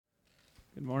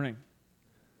Good morning.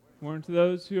 Good morning to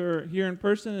those who are here in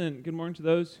person, and good morning to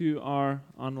those who are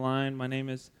online. My name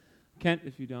is Kent.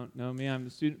 If you don't know me, I'm the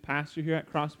student pastor here at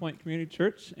Crosspoint Community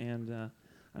Church, and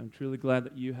I'm truly glad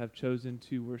that you have chosen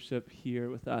to worship here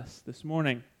with us this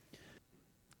morning.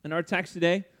 In our text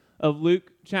today of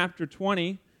Luke chapter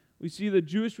 20, we see the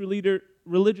Jewish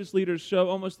religious leaders show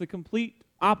almost the complete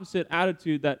opposite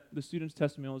attitude that the students'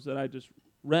 testimonials that I just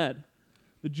read.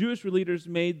 The Jewish leaders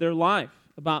made their life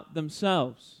about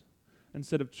themselves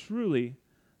instead of truly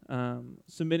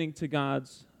submitting to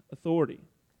God's authority.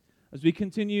 As we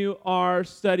continue our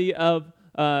study of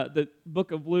the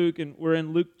book of Luke, and we're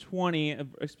in Luke 20,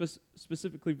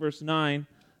 specifically verse 9,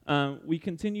 we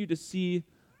continue to see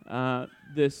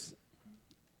this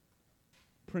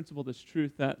principle, this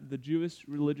truth, that the Jewish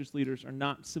religious leaders are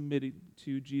not submitting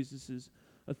to Jesus'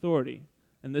 authority.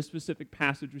 In this specific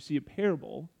passage, we see a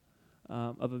parable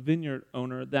of a vineyard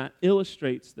owner that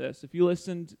illustrates this. If you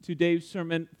listened to Dave's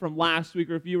sermon from last week,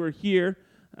 or if you were here,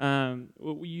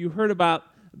 you heard about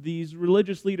these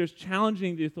religious leaders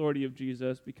challenging the authority of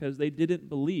Jesus because they didn't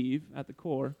believe, at the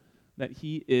core, that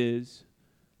he is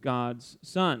God's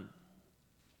son.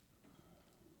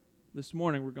 This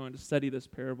morning, we're going to study this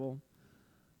parable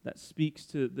that speaks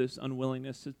to this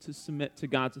unwillingness to submit to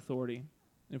God's authority.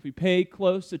 And if we pay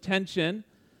close attention,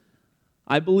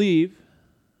 I believe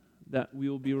that we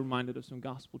will be reminded of some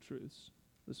gospel truths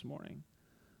this morning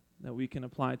that we can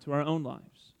apply to our own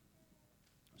lives.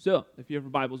 So, if you have your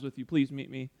Bibles with you, please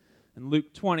meet me in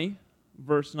Luke 20,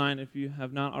 verse 9, if you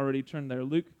have not already turned there.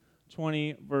 Luke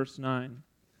 20, verse 9.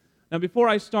 Now, before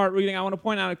I start reading, I want to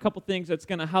point out a couple things that's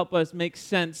going to help us make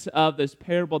sense of this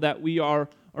parable that we are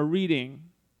reading.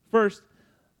 First,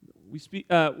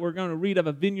 we're going to read of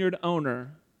a vineyard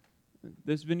owner.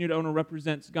 This vineyard owner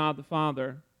represents God the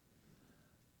Father.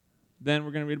 Then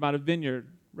we're going to read about a vineyard,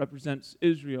 represents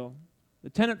Israel. The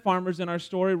tenant farmers in our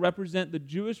story represent the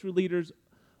Jewish leaders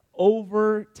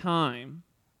over time.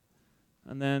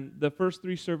 And then the first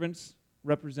three servants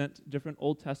represent different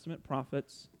Old Testament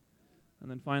prophets.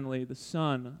 And then finally, the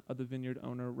son of the vineyard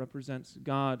owner represents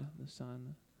God the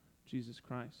Son, Jesus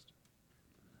Christ.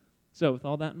 So with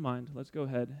all that in mind, let's go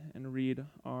ahead and read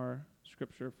our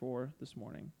scripture for this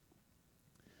morning.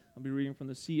 I'll be reading from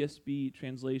the CSB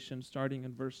translation, starting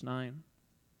in verse 9.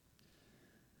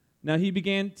 Now he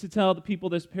began to tell the people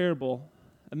this parable.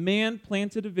 A man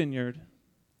planted a vineyard,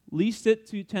 leased it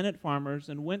to tenant farmers,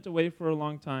 and went away for a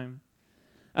long time.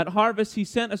 At harvest, he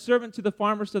sent a servant to the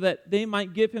farmers so that they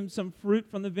might give him some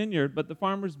fruit from the vineyard, but the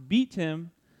farmers beat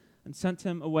him and sent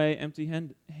him away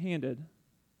empty-handed.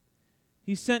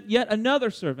 He sent yet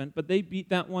another servant, but they beat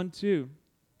that one too,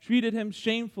 treated him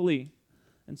shamefully,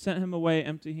 and sent him away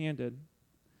empty-handed. And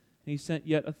he sent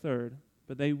yet a third,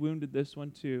 but they wounded this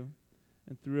one too,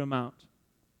 and threw him out.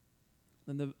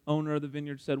 Then the owner of the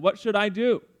vineyard said, "What should I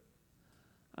do?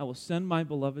 I will send my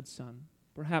beloved son.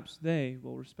 Perhaps they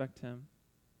will respect him."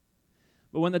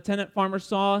 But when the tenant farmers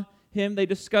saw him, they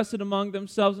discussed it among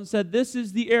themselves and said, "This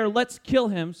is the heir. Let's kill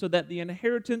him so that the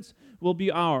inheritance will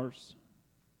be ours."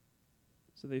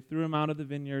 So they threw him out of the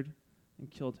vineyard and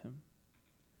killed him.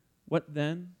 What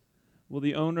then will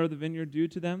the owner of the vineyard do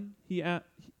to them?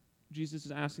 Jesus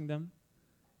is asking them.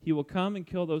 He will come and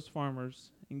kill those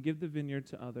farmers and give the vineyard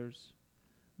to others.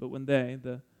 But when they,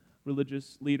 the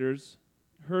religious leaders,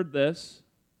 heard this,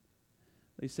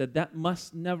 they said, "That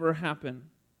must never happen."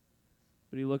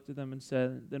 But he looked at them and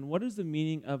said, "Then what is the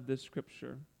meaning of this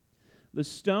scripture? The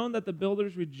stone that the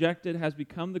builders rejected has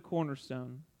become the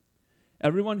cornerstone.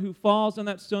 Everyone who falls on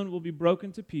that stone will be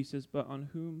broken to pieces, but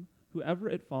on whoever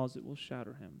it falls, it will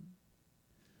shatter him."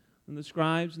 And the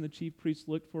scribes and the chief priests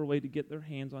looked for a way to get their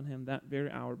hands on him that very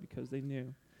hour because they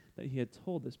knew that he had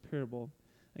told this parable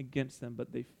against them,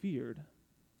 but they feared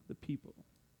the people.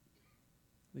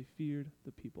 They feared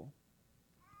the people.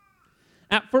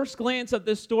 At first glance of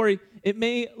this story, it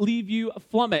may leave you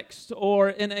flummoxed or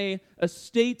in a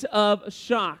state of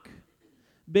shock.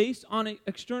 Based on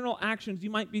external actions, you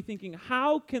might be thinking,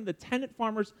 how can the tenant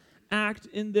farmers act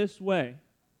in this way?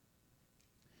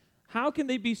 How can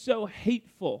they be so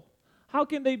hateful? How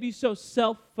can they be so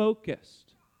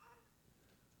self-focused?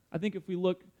 I think if we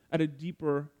look at a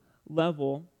deeper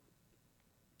level,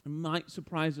 it might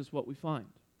surprise us what we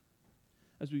find.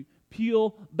 As we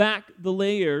peel back the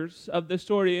layers of the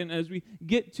story and as we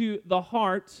get to the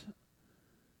heart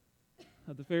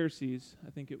of the Pharisees,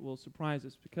 I think it will surprise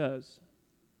us because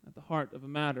at the heart of a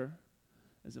matter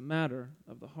is a matter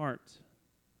of the heart.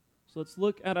 So let's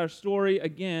look at our story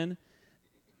again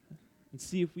and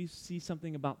see if we see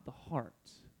something about the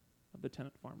heart of the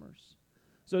tenant farmers.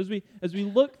 So as we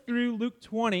look through Luke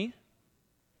 20,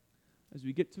 as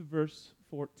we get to verse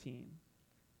 14,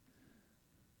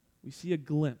 we see a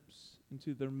glimpse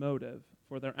into their motive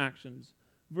for their actions.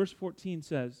 Verse 14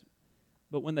 says,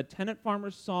 "But when the tenant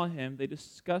farmers saw him, they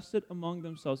discussed it among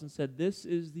themselves and said, 'This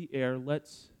is the heir,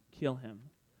 let's kill him,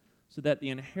 so that the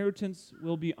inheritance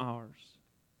will be ours.'"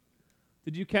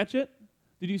 Did you catch it?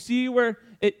 Did you see where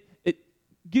it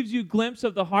gives you a glimpse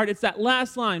of the heart? It's that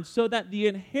last line, "so that the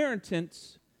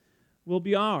inheritance will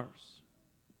be ours."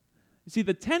 You see,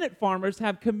 the tenant farmers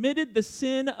have committed the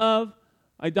sin of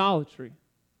idolatry.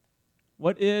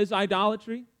 What is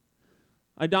idolatry?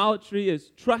 Idolatry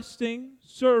is trusting,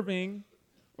 serving,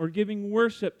 or giving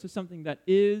worship to something that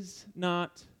is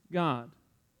not God.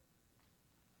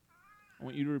 I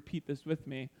want you to repeat this with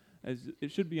me, as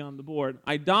it should be on the board.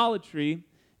 Idolatry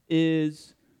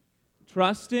is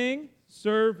trusting,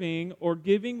 serving, or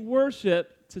giving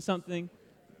worship to something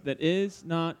that is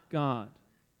not God.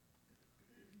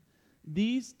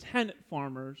 These tenant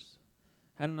farmers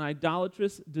had an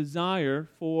idolatrous desire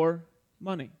for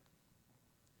money.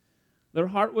 Their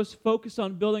heart was focused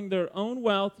on building their own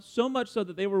wealth, so much so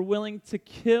that they were willing to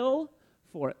kill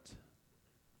for it.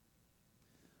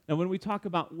 Now, when we talk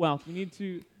about wealth, we need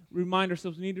to remind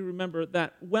ourselves, we need to remember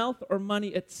that wealth or money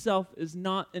itself is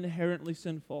not inherently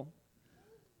sinful.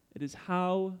 It is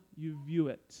how you view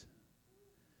it.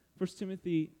 1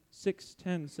 Timothy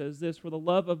 6:10 says this, "For the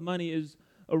love of money is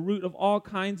a root of all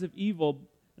kinds of evil,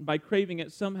 and by craving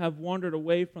it some have wandered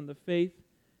away from the faith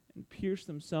and pierced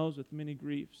themselves with many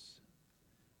griefs."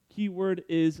 Key word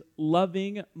is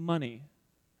loving money,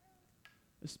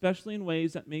 especially in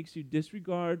ways that makes you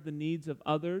disregard the needs of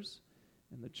others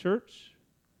in the church,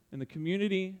 in the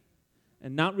community,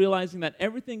 and not realizing that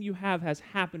everything you have has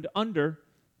happened under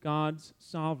God's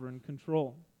sovereign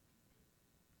control.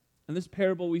 In this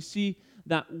parable, we see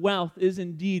that wealth is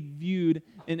indeed viewed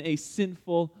in a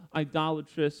sinful,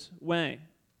 idolatrous way.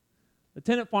 The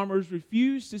tenant farmers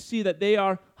refuse to see that they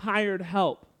are hired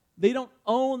help. They don't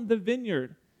own the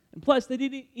vineyard. And plus, they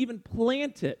didn't even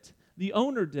plant it. The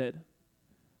owner did.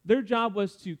 Their job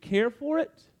was to care for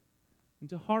it and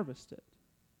to harvest it.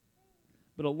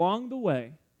 But along the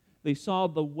way, they saw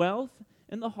the wealth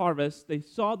and the harvest. They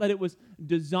saw that it was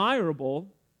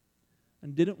desirable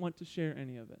and didn't want to share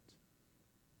any of it.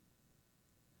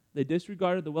 They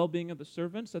disregarded the well-being of the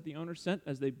servants that the owner sent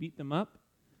as they beat them up.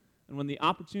 And when the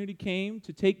opportunity came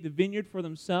to take the vineyard for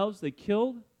themselves, they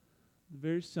killed the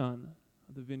very son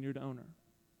of the vineyard owner.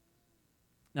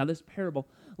 Now, this parable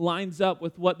lines up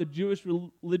with what the Jewish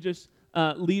religious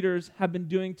leaders have been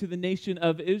doing to the nation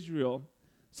of Israel.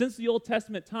 Since the Old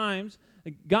Testament times,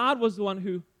 God was the one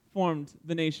who formed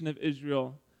the nation of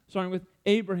Israel, starting with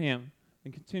Abraham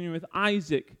and continuing with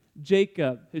Isaac,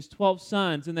 Jacob, his 12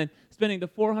 sons, and then spending the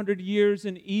 400 years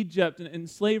in Egypt and in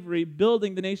slavery,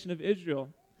 building the nation of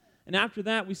Israel. And after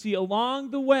that, we see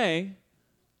along the way,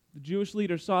 the Jewish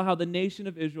leaders saw how the nation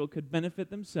of Israel could benefit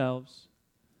themselves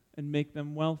and make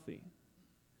them wealthy.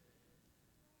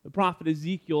 The prophet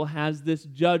Ezekiel has this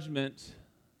judgment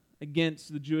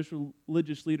against the Jewish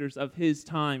religious leaders of his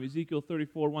time. Ezekiel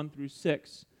 34,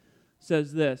 1-6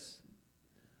 says this,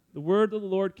 "The word of the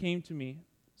Lord came to me,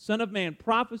 Son of man,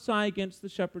 prophesy against the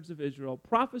shepherds of Israel.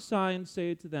 Prophesy and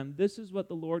say to them, this is what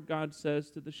the Lord God says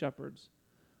to the shepherds.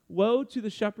 Woe to the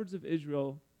shepherds of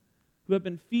Israel who have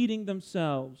been feeding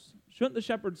themselves. Shouldn't the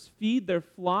shepherds feed their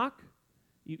flock?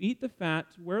 You eat the fat,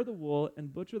 wear the wool,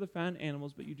 and butcher the fattened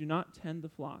animals, but you do not tend the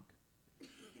flock.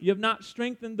 You have not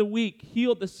strengthened the weak,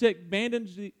 healed the sick,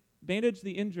 bandaged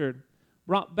the injured,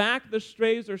 brought back the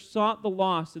strays or sought the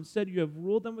lost. Instead, you have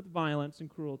ruled them with violence and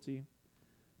cruelty.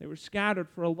 They were scattered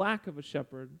for a lack of a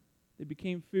shepherd. They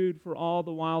became food for all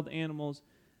the wild animals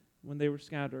when they were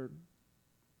scattered.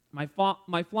 My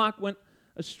flock went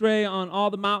astray on all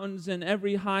the mountains and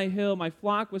every high hill. My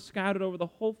flock was scattered over the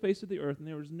whole face of the earth, and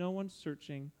there was no one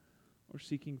searching or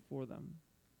seeking for them."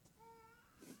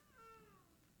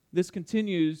 This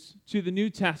continues to the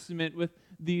New Testament with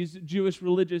these Jewish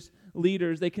religious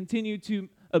leaders. They continue to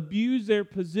abuse their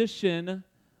position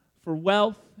for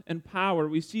wealth and power.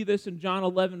 We see this in John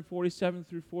 11,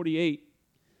 47-48.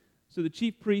 So the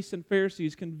chief priests and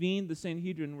Pharisees convened the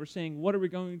Sanhedrin and were saying, "What are we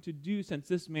going to do since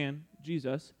this man,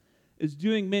 Jesus, is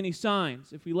doing many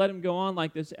signs? If we let him go on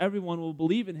like this, everyone will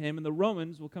believe in him, and the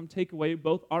Romans will come take away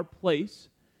both our place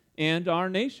and our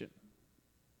nation."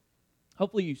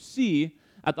 Hopefully you see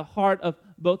at the heart of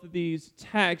both of these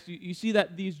texts, you see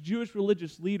that these Jewish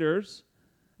religious leaders,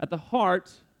 at the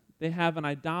heart, they have an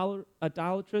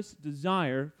idolatrous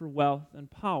desire for wealth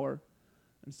and power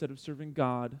instead of serving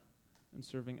God and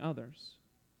serving others.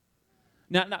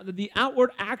 Now the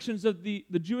outward actions of the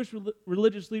Jewish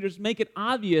religious leaders make it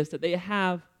obvious that they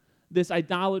have this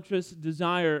idolatrous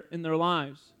desire in their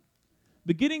lives.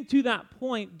 But getting to that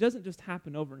point doesn't just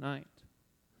happen overnight.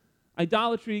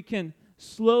 Idolatry can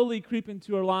slowly creep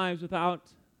into our lives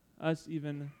without us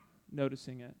even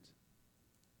noticing it.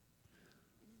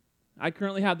 I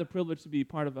currently have the privilege to be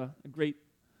part of a great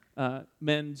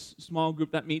men's small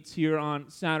group that meets here on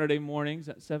Saturday mornings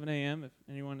at 7 a.m. if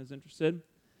anyone is interested.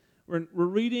 We're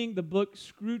reading the book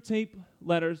Screwtape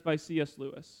Letters by C.S.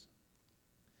 Lewis.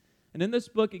 And in this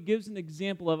book, it gives an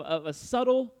example of a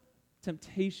subtle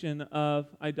temptation of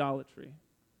idolatry.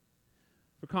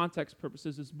 For context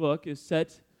purposes, this book is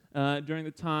set during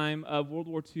the time of World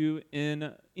War II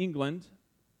in England.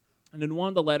 And in one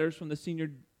of the letters from the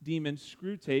senior demon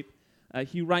Screwtape,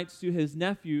 he writes to his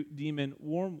nephew, demon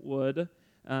Wormwood,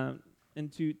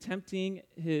 into tempting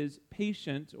his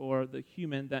patient, or the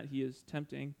human that he is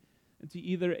tempting, into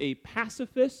either a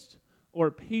pacifist or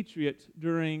a patriot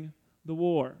during the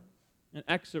war. An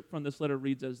excerpt from this letter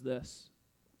reads as this: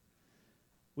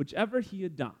 "Whichever he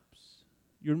adopts,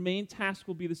 your main task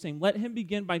will be the same. Let him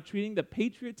begin by treating the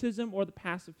patriotism or the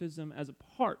pacifism as a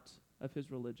part of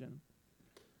his religion.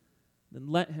 Then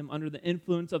let him, under the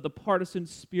influence of the partisan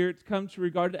spirit, come to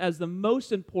regard it as the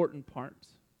most important part.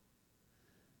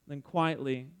 Then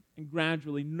quietly and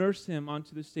gradually nurse him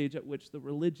onto the stage at which the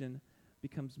religion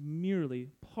becomes merely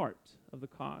part of the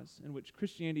cause, in which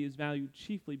Christianity is valued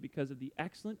chiefly because of the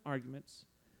excellent arguments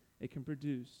it can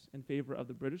produce in favor of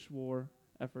the British war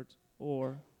effort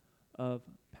or of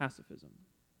pacifism."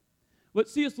 What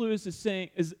C.S. Lewis is saying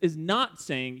is not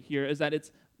saying here is that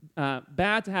it's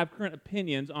bad to have current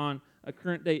opinions on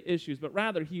current day issues, but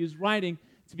rather he is writing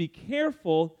to be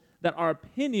careful that our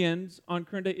opinions on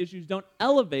current day issues don't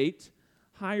elevate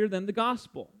higher than the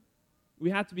gospel. We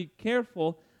have to be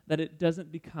careful that it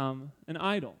doesn't become an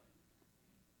idol.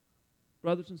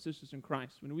 Brothers and sisters in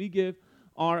Christ, when we give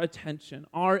our attention,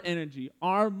 our energy,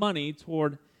 our money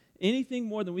toward anything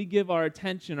more than we give our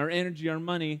attention, our energy, our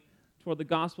money toward the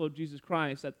gospel of Jesus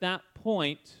Christ, at that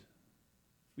point,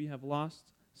 we have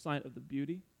lost sight of the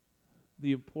beauty,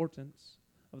 the importance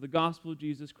of the gospel of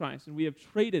Jesus Christ, and we have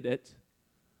traded it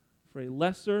for a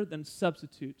lesser than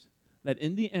substitute that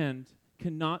in the end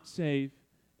cannot save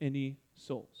any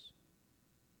souls.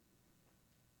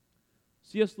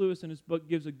 C.S. Lewis in his book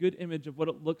gives a good image of what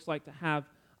it looks like to have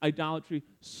idolatry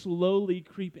slowly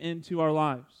creep into our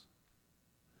lives.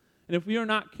 And if we are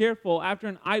not careful, after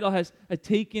an idol has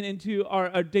taken into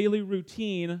our daily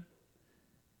routine,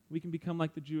 we can become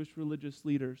like the Jewish religious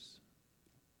leaders,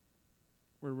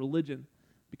 where religion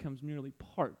becomes merely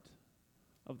part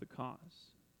of the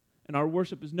cause. And our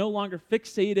worship is no longer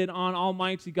fixated on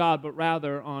Almighty God, but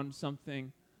rather on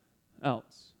something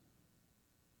else.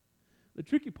 The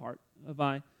tricky part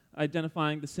of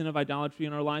identifying the sin of idolatry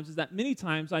in our lives is that many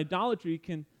times idolatry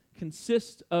can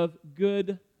consist of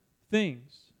good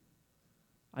things.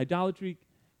 Idolatry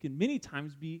can many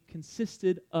times be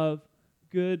consisted of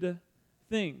good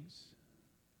things.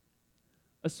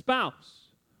 A spouse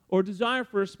or desire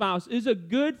for a spouse is a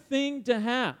good thing to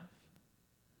have.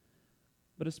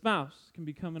 But a spouse can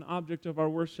become an object of our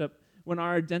worship when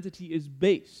our identity is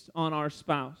based on our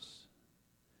spouse.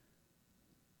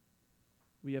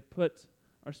 We have put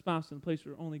our spouse in a place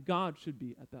where only God should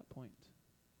be at that point.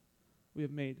 We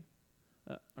have made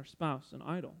our spouse an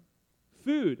idol.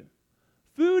 Food.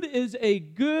 Food is a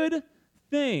good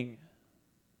thing.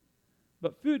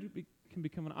 But food can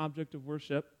become an object of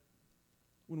worship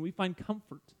when we find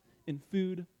comfort in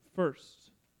food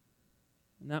first.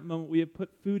 In that moment, we have put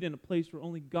food in a place where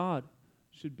only God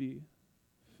should be.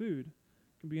 Food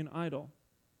can be an idol.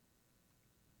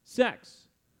 Sex.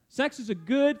 Sex is a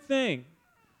good thing.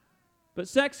 But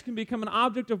sex can become an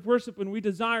object of worship when we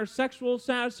desire sexual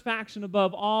satisfaction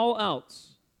above all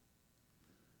else.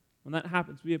 When that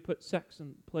happens, we have put sex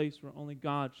in a place where only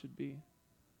God should be.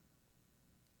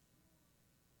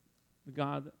 The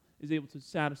God that is able to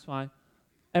satisfy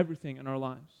everything in our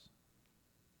lives.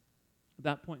 At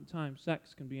that point in time,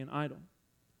 sex can be an idol.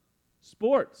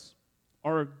 Sports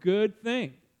are a good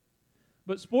thing.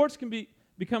 But sports can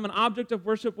become an object of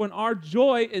worship when our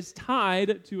joy is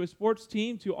tied to a sports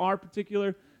team, to our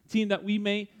particular team that we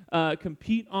may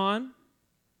compete on.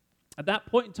 At that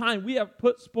point in time, we have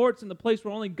put sports in the place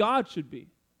where only God should be,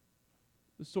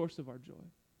 the source of our joy.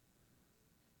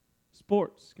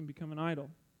 Sports can become an idol.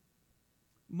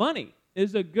 Money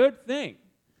is a good thing,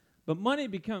 but money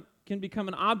can become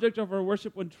an object of our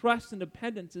worship when trust and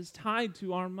dependence is tied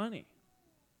to our money.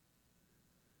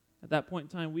 At that point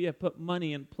in time, we have put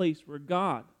money in place where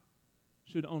God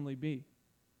should only be.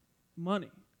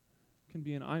 Money can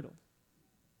be an idol.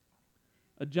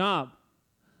 A job.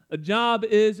 A job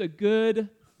is a good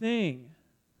thing,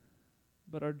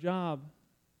 But our job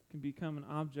can become an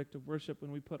object of worship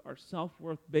when we put our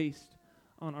self-worth based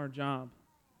on our job.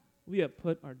 We have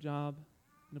put our job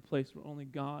in a place where only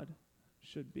God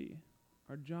should be.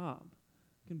 Our job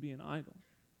can be an idol.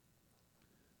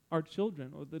 Our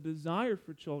children, or the desire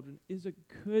for children, is a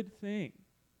good thing.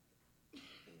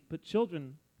 But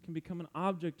children can become an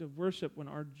object of worship when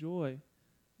our joy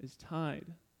is tied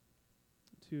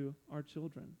to our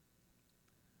children.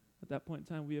 At that point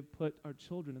in time, we have put our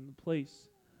children in the place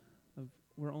of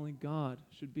where only God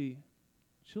should be.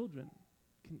 Children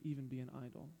can even be an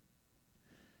idol.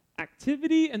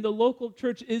 Activity in the local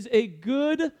church is a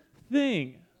good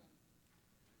thing.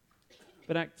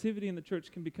 But activity in the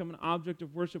church can become an object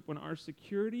of worship when our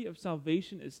security of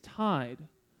salvation is tied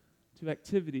to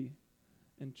activity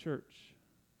in church.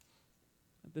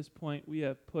 At this point, we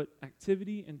have put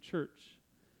activity in church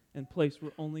in place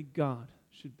where only God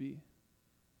should be.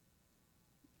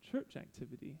 Church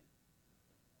activity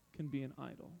can be an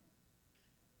idol.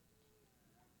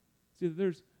 See,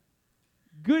 there's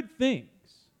good things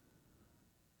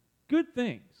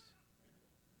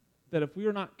that if we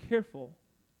are not careful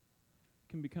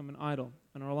can become an idol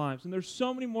in our lives. And there's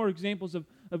so many more examples of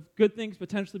good things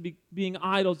potentially being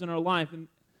idols in our life. And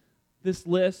this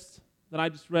list that I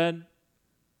just read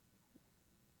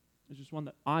is just one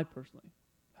that I personally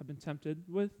have been tempted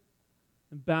with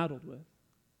and battled with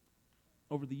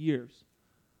over the years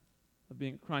of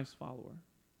being a Christ follower.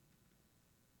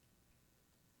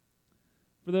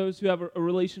 For those who have a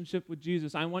relationship with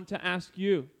Jesus, I want to ask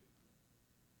you,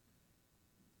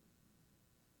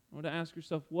 I want to ask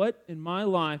yourself, what in my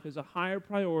life is a higher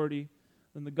priority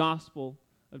than the gospel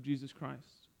of Jesus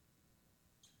Christ?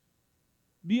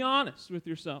 Be honest with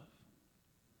yourself.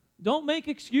 Don't make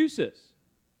excuses.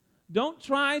 Don't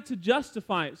try to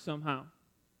justify it somehow.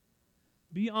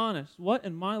 Be honest. What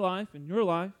in my life, in your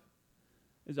life,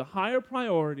 is a higher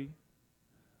priority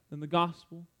than the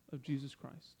gospel of Jesus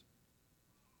Christ?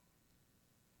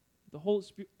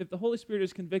 If the Holy Spirit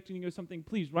is convicting you of something,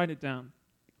 please write it down.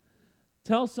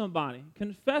 Tell somebody.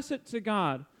 Confess it to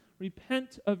God.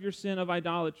 Repent of your sin of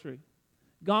idolatry.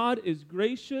 God is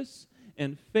gracious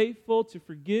and faithful to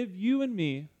forgive you and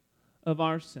me of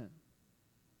our sin.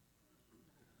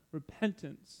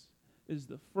 Repentance is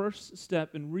the first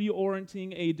step in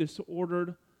reorienting a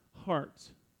disordered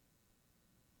heart.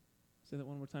 Say that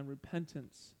one more time.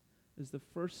 Repentance is the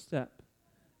first step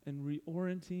in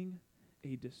reorienting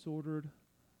a disordered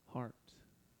heart.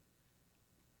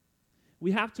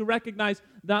 We have to recognize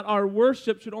that our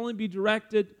worship should only be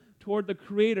directed toward the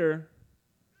Creator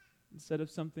instead of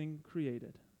something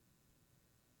created.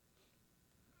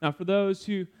 Now, for those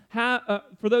who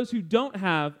don't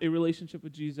have a relationship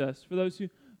with Jesus, for those who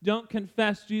don't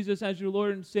confess Jesus as your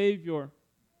Lord and Savior,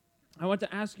 I want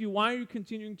to ask you, why are you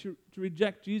continuing to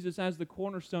reject Jesus as the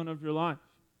cornerstone of your life?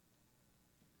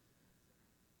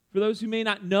 For those who may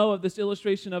not know of this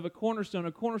illustration of a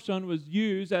cornerstone was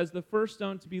used as the first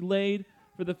stone to be laid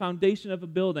for the foundation of a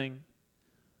building.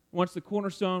 Once the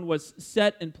cornerstone was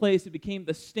set in place, it became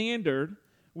the standard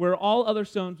where all other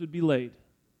stones would be laid.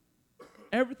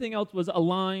 Everything else was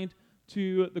aligned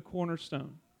to the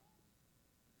cornerstone.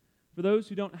 For those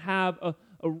who don't have a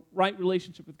right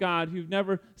relationship with God, who've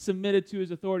never submitted to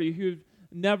His authority, who've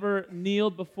never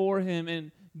kneeled before Him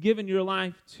and given your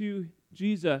life to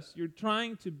Jesus, you're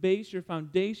trying to base your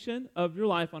foundation of your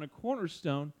life on a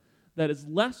cornerstone that is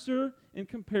lesser in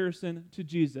comparison to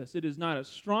Jesus. It is not as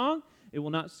strong, it will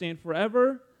not stand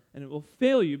forever, and it will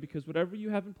fail you because whatever you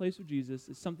have in place with Jesus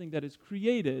is something that is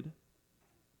created,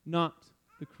 not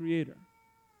the Creator.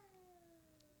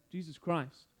 Jesus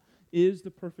Christ is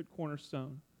the perfect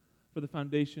cornerstone for the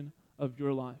foundation of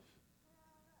your life.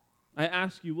 I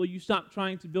ask you, will you stop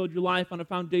trying to build your life on a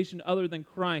foundation other than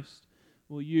Christ?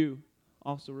 Will you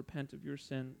also repent of your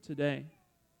sin today?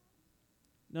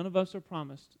 None of us are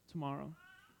promised tomorrow.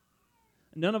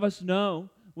 None of us know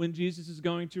when Jesus is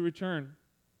going to return.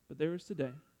 But there is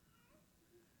today.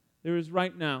 There is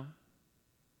right now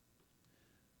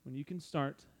when you can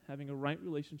start having a right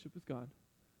relationship with God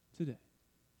today.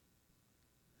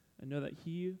 And know that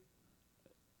He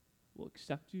will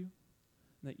accept you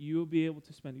and that you will be able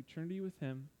to spend eternity with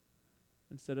Him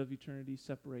instead of eternity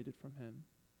separated from Him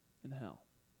in hell.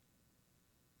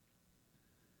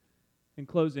 In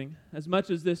closing, as much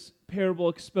as this parable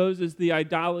exposes the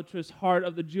idolatrous heart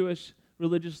of the Jewish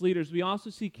religious leaders, we also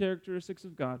see characteristics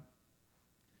of God.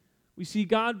 We see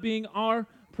God being our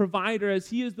provider as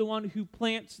He is the one who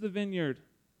plants the vineyard.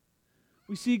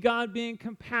 We see God being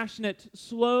compassionate,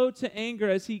 slow to anger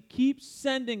as He keeps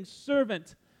sending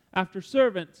servant after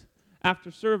servant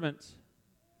after servant.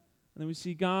 And then we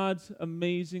see God's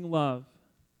amazing love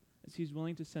is he's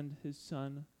willing to send his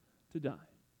son to die.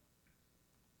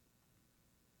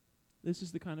 This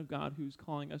is the kind of God who's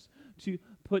calling us to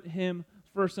put him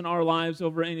first in our lives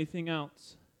over anything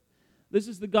else. This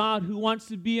is the God who wants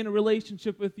to be in a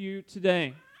relationship with you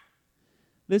today.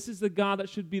 This is the God that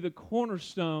should be the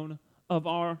cornerstone of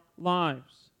our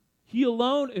lives. He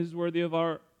alone is worthy of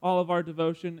all of our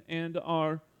devotion and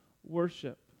our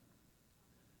worship.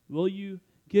 Will you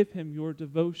give him your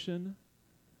devotion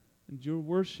and your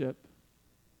worship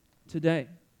today?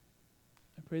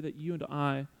 I pray that you and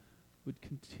I would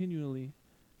continually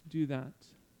do that,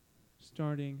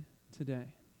 starting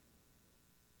today.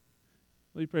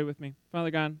 Will you pray with me? Father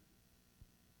God,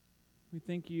 we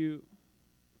thank you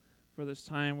for this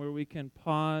time where we can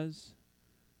pause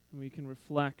and we can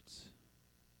reflect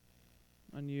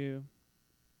on you.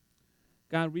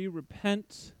 God, we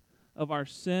repent of our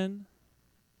sin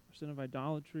of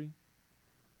idolatry,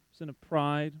 sin of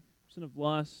pride, sin of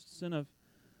lust, sin of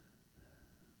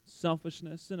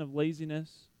selfishness, sin of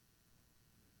laziness.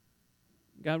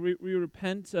 God, we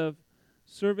repent of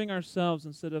serving ourselves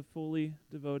instead of fully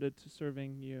devoted to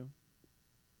serving you.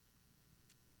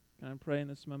 God, I pray in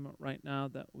this moment right now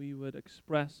that we would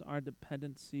express our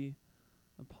dependency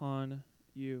upon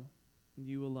you and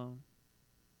you alone.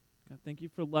 God, thank you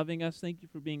for loving us. Thank you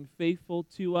for being faithful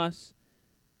to us,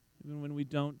 even when we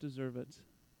don't deserve it.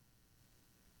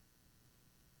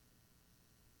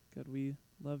 God, we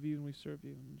love you and we serve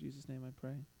you. In Jesus' name I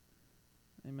pray.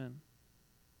 Amen.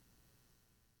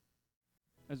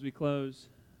 As we close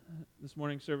this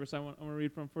morning's service, I want to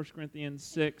read from 1 Corinthians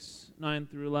 6, 9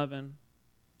 through 11.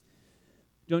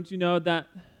 Don't you know that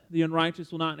the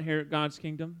unrighteous will not inherit God's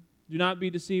kingdom? Do not be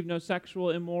deceived. No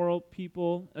sexual, immoral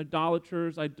people,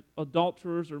 idolaters,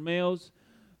 adulterers, or males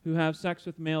who have sex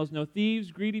with males, no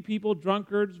thieves, greedy people,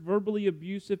 drunkards, verbally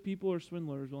abusive people, or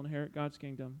swindlers will inherit God's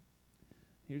kingdom.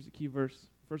 Here's the key verse,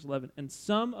 verse 11. And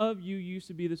some of you used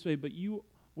to be this way, but you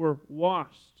were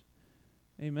washed.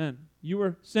 Amen. You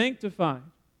were sanctified.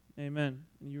 Amen.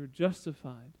 And you were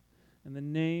justified in the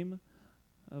name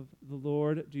of the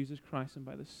Lord Jesus Christ and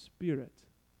by the Spirit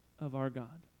of our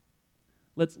God.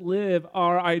 Let's live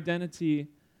our identity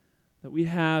that we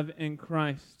have in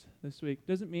Christ this week.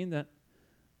 Doesn't mean that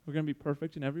we're going to be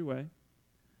perfect in every way.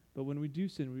 But when we do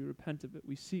sin, we repent of it.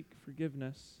 We seek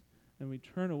forgiveness, and we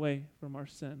turn away from our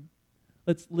sin.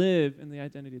 Let's live in the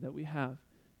identity that we have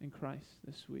in Christ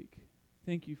this week.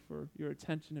 Thank you for your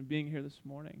attention and being here this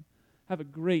morning. Have a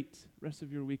great rest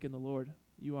of your week in the Lord.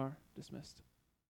 You are dismissed.